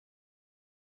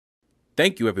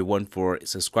Thank you, everyone, for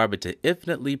subscribing to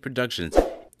Infinitely Productions.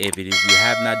 If you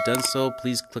have not done so,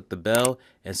 please click the bell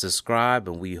and subscribe,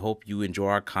 and we hope you enjoy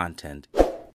our content.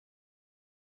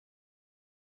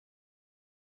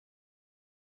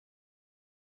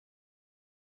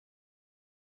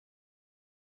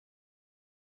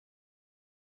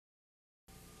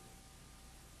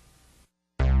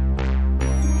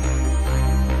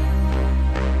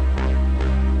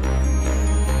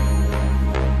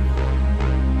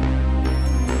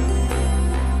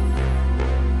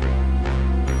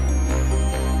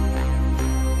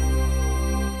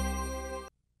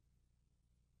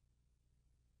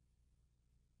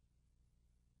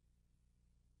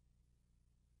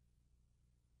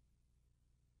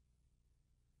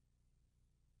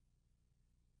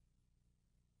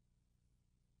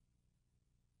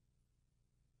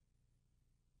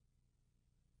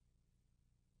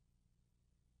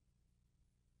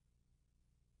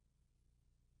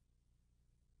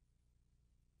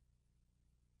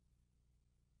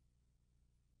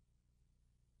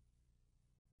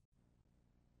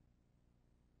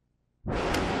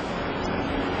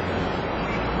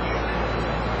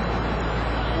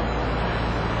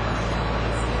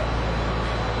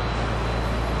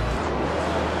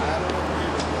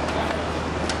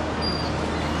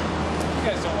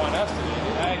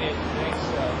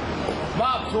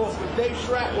 Dave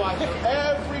Schratweiser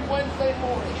every Wednesday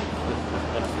morning.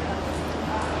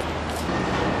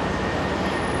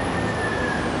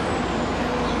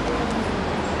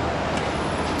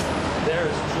 There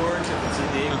is George if it's in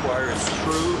the Inquirer. It's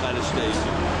true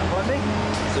Anastasia.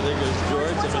 So there goes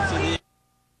George if it's in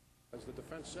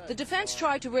the. The defense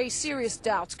tried to raise serious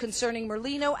doubts concerning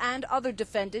Merlino and other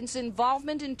defendants'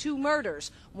 involvement in two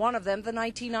murders, one of them the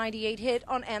 1998 hit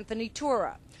on Anthony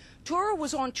Tura. Tura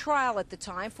was on trial at the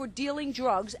time for dealing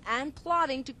drugs and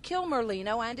plotting to kill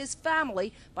Merlino and his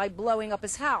family by blowing up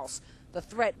his house. The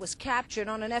threat was captured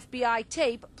on an FBI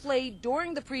tape played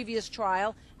during the previous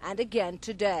trial and again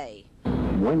today.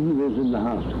 When he was in the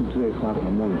house 2, 3 o'clock in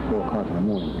the morning, 4 o'clock in the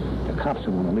morning, the cops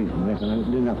are going to leave him.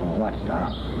 They're not going to watch the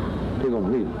house. They're going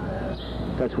to leave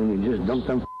him. That's when you just dump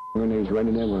them grenades right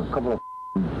in there with a couple of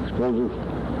explosives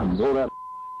and blow that.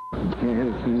 You can't hit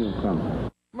it, see it come.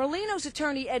 Merlino's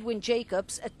attorney Edwin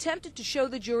Jacobs attempted to show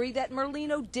the jury that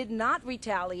Merlino did not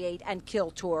retaliate and kill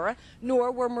Tura,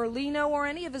 nor were Merlino or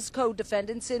any of his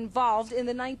co-defendants involved in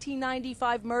the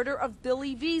 1995 murder of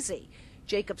Billy Veazey.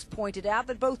 Jacobs pointed out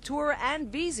that both Tura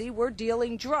and Veazey were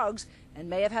dealing drugs and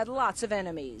may have had lots of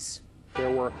enemies.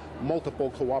 There were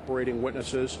multiple cooperating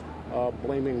witnesses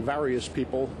blaming various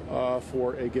people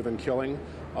for a given killing,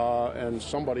 and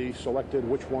somebody selected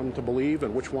which one to believe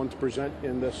and which one to present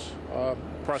in this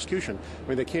prosecution. I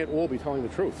mean, they can't all be telling the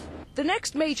truth. The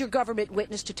next major government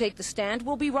witness to take the stand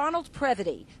will be Ronald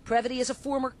Previte. Previte is a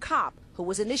former cop who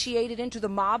was initiated into the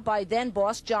mob by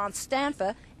then-boss John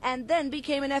Stanfa and then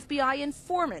became an FBI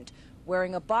informant,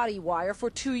 wearing a body wire for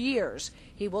 2 years.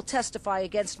 He will testify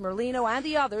against Merlino and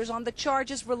the others on the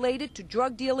charges related to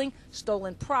drug dealing,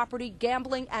 stolen property,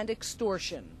 gambling, and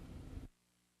extortion.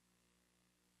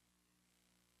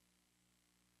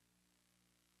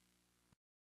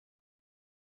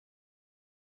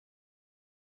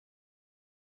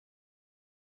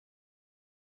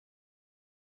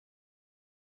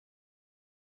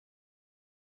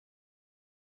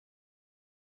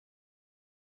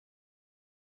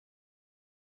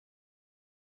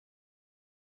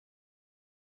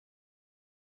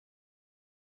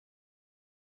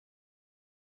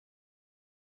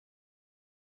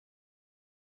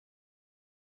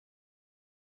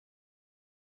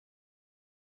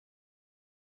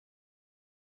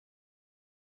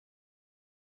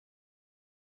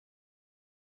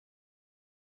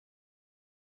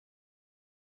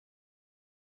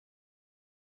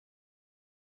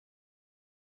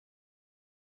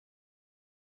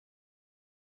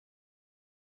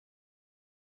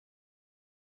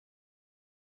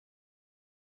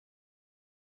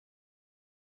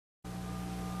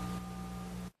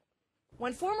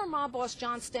 When former mob boss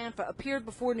John Stanfa appeared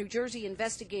before New Jersey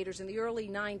investigators in the early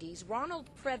 90s, Ronald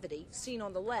Previte, seen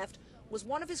on the left, was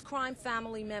one of his crime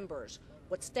family members.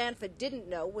 What Stanfa didn't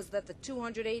know was that the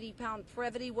 280-pound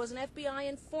Previte was an FBI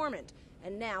informant,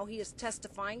 and now he is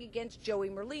testifying against Joey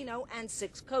Merlino and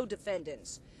 6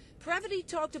 co-defendants. Previte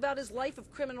talked about his life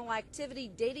of criminal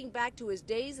activity dating back to his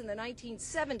days in the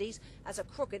 1970s as a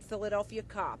crooked Philadelphia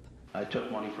cop. I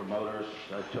took money from motors.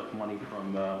 I took money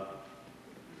from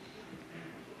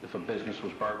if a business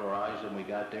was burglarized and we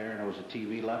got there and there was a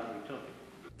TV left, we took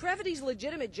it. Previty's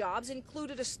legitimate jobs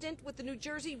included a stint with the New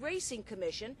Jersey Racing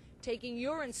Commission, taking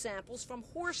urine samples from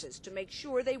horses to make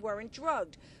sure they weren't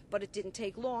drugged. But it didn't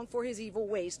take long for his evil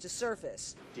ways to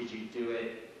surface. Did you do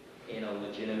it in a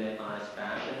legitimate, honest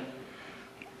fashion?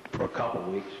 For a couple of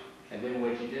weeks. And then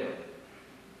what did you do?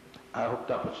 I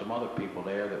hooked up with some other people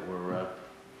there that were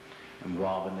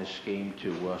involved in this scheme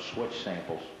to switch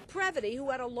samples. Previte, who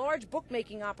had a large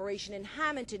bookmaking operation in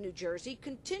Hamilton, New Jersey,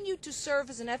 continued to serve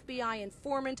as an FBI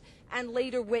informant and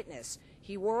later witness.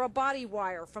 He wore a body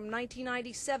wire from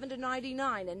 1997 to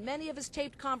 99, and many of his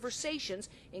taped conversations,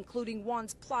 including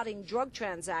ones plotting drug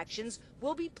transactions,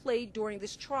 will be played during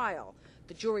this trial.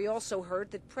 The jury also heard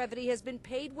that Previte has been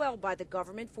paid well by the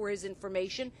government for his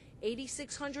information,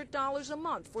 $8,600 a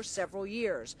month for several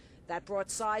years. That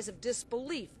brought sighs of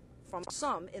disbelief from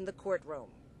some in the courtroom.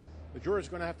 The jury is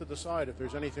going to have to decide if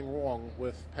there's anything wrong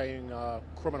with paying a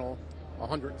criminal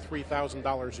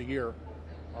 $103,000 a year,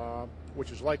 which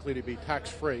is likely to be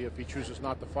tax-free if he chooses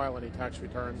not to file any tax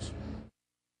returns.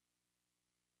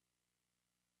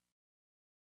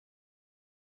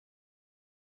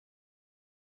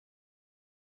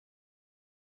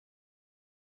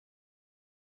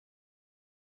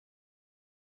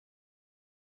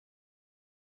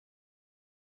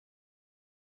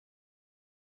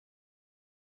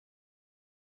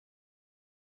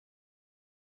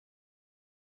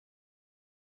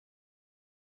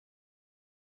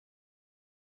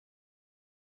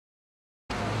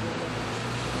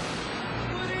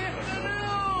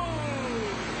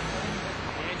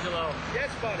 Angelo, Yes,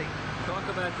 buddy. talk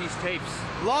about these tapes.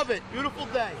 Love it. Beautiful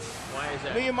day. Why is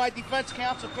that? Me and my defense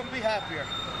counsel couldn't be happier.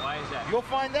 Why is that? You'll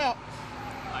find out.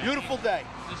 Beautiful day.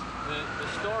 The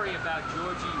story about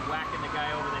Georgie whacking the guy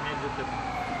over the head with the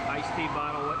iced tea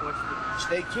bottle, what's the...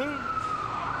 Stay tuned.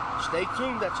 Stay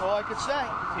tuned. That's all I could say.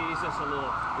 Tease us a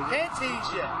little. Can't tease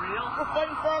you. Real? We're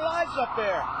fighting for our lives up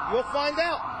there. You'll find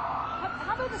out.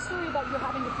 How about the story about you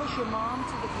having to push your mom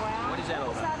to the ground? What is that all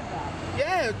What's about? that about?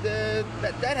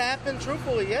 Yeah, that happened,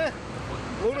 truthfully, yeah.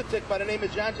 Lunatic by the name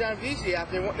of John Vizzi out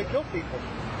there wanting to kill people.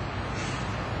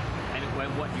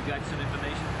 And what, you got some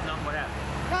information? No, what happened?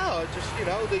 No, just, you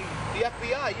know, the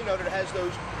FBI, you know, that has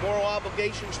those moral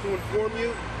obligations to inform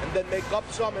you and then make up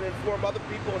some and inform other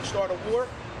people and start a war.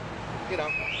 You know.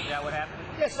 Is that what happened?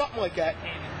 Yeah, something like that.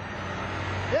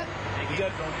 Yeah. Is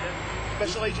that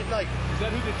Special Agent Knight. Is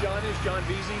that who the John is? John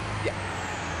Veazey? Yeah.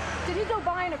 Did he go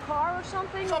by in a car or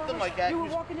something? Something like that. You were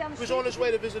walking down the He street? was on his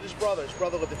way to visit his brother. His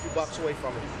brother lived a few blocks away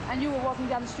from him. And you were walking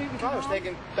down the street with your I was mom?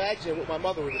 taking bags in with my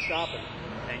mother. We were shopping.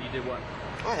 And you did what?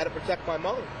 I had to protect my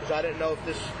mother because I didn't know if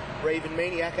this raving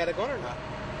maniac had a gun or not.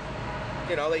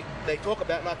 You know, they talk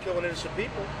about not killing innocent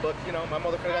people, but, you know, my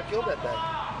mother could have got killed that day.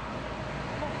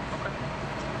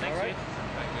 Thanks, All right.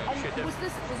 And was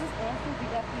this after the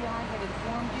FBI had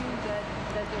informed you that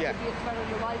there Yeah. could be a threat on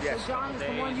your life? Yes. So John is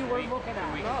the one you were looking at.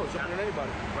 No, it was looking at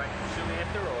anybody. Right, soon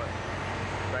after or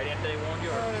right after they warned you?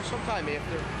 Or Sometime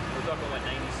after. we're talking what,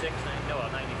 96,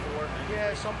 94?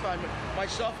 Yeah, sometime.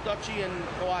 Myself, Dutchie, and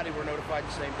Kawadi were notified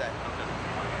the same day.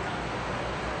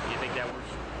 You think that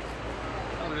works?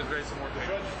 I'm just raise some more things.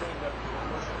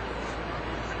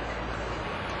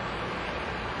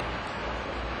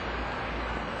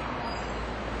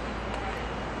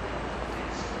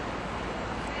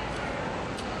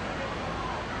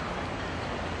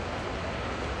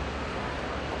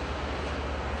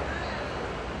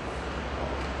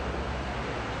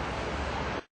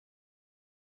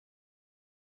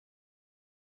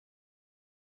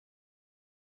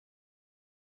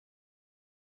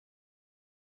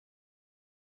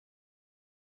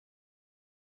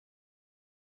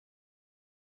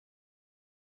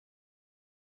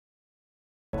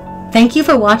 Thank you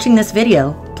for watching this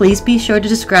video. Please be sure to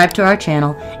subscribe to our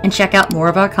channel and check out more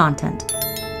of our content.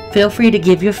 Feel free to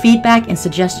give your feedback and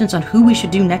suggestions on who we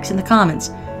should do next in the comments.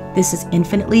 This is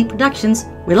Infinitely Productions.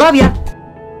 We love ya!